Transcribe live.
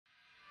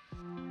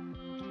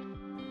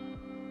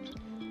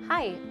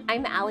Hi,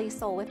 I'm Ali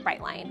Soule with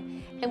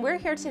Brightline, and we're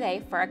here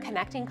today for a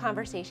connecting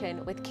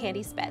conversation with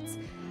Candi Spitz,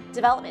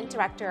 Development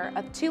Director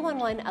of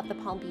 211 of the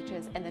Palm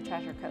Beaches and the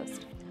Treasure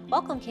Coast.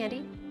 Welcome,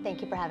 Candi.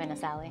 Thank you for having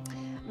us, Ali.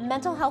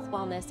 Mental health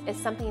wellness is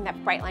something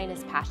that Brightline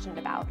is passionate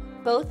about,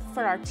 both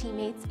for our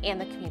teammates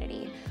and the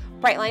community.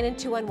 Brightline and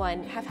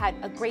 211 have had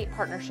a great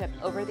partnership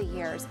over the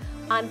years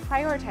on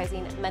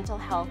prioritizing mental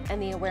health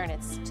and the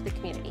awareness to the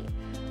community.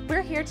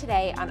 We're here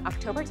today on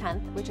October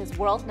 10th, which is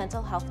World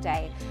Mental Health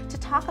Day, to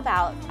talk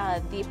about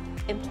the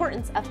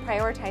importance of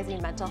prioritizing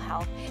mental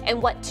health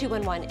and what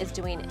 211 is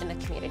doing in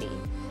the community.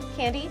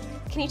 Candi,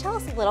 can you tell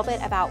us a little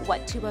bit about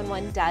what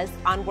 211 does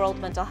on World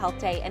Mental Health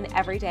Day and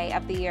every day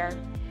of the year?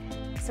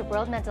 So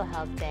World Mental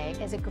Health Day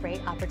is a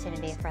great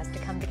opportunity for us to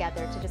come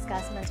together to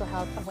discuss mental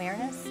health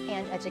awareness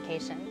and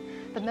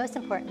education, but most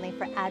importantly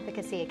for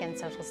advocacy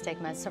against social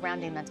stigmas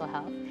surrounding mental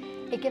health.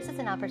 It gives us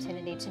an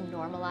opportunity to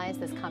normalize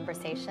this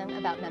conversation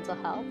about mental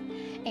health,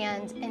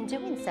 and in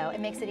doing so, it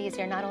makes it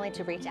easier not only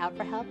to reach out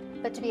for help,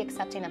 but to be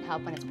accepting of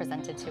help when it's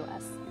presented to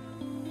us.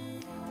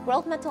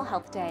 World Mental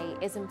Health Day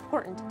is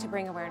important to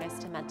bring awareness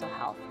to mental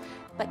health.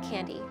 But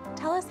Candi,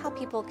 tell us how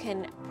people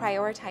can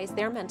prioritize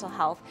their mental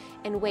health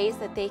in ways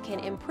that they can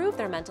improve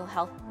their mental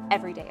health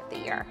every day of the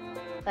year.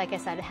 Like I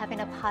said, having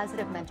a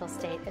positive mental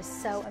state is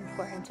so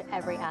important to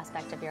every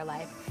aspect of your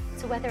life.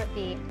 So whether it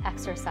be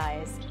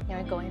exercise,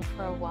 going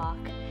for a walk,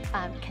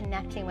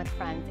 connecting with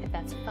friends, if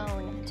that's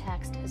phone,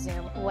 text,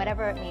 Zoom,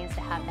 whatever it means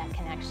to have that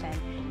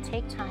connection,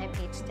 take time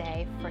each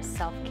day for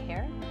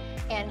self-care.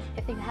 And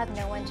if you have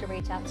no one to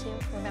reach out to,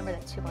 remember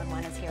that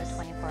 211 is here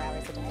 24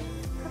 hours a day.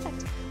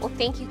 Perfect. Well,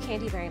 thank you,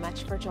 Candi, very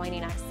much for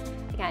joining us.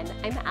 Again,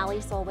 I'm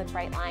Ali Soule with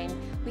Brightline.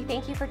 We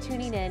thank you for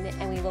tuning in,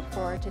 and we look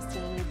forward to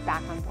seeing you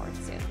back on board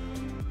soon.